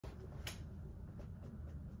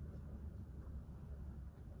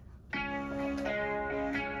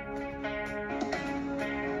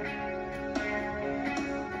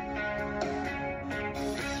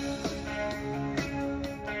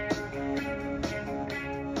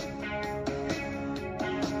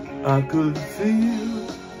I could feel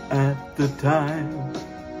at the time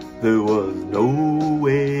there was no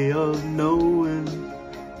way of knowing.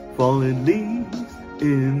 Falling leaves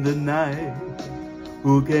in the night,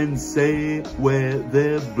 who can say where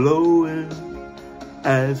they're blowing?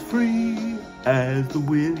 As free as the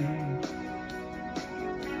wind,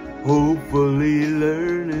 hopefully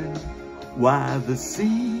learning why the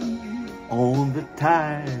sea on the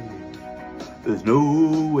tide, there's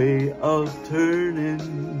no way of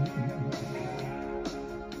turning.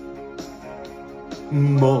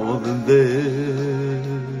 More than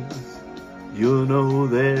this, you know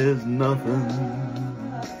there's nothing.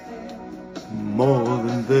 More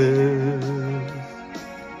than this,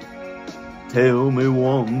 tell me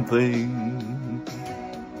one thing.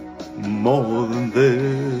 More than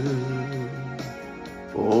this,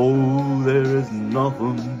 oh, there is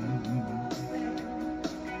nothing.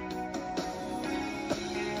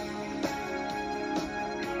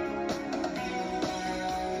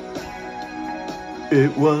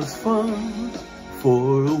 It was fun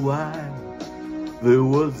for a while, there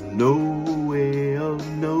was no way of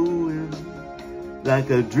knowing. Like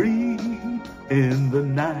a dream in the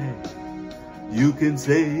night, you can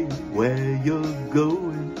say where you're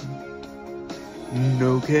going.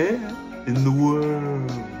 No care in the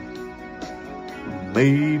world,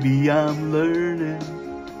 maybe I'm learning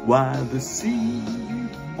why the sea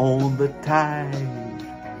on the tide,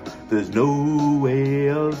 there's no way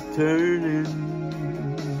of turning.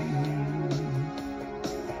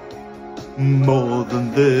 More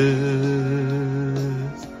than this,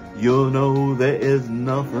 you know there is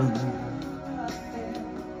nothing.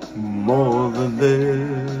 More than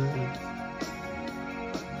this,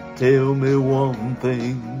 tell me one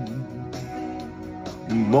thing.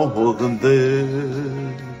 More than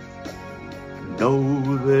this,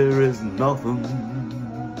 no, there is nothing.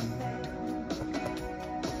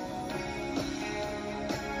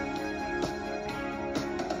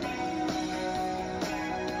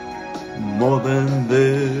 More than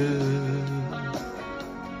this,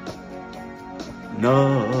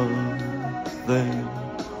 nothing.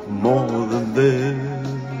 More than this,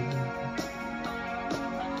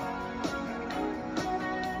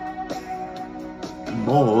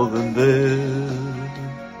 more than this,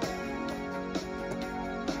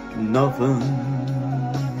 nothing.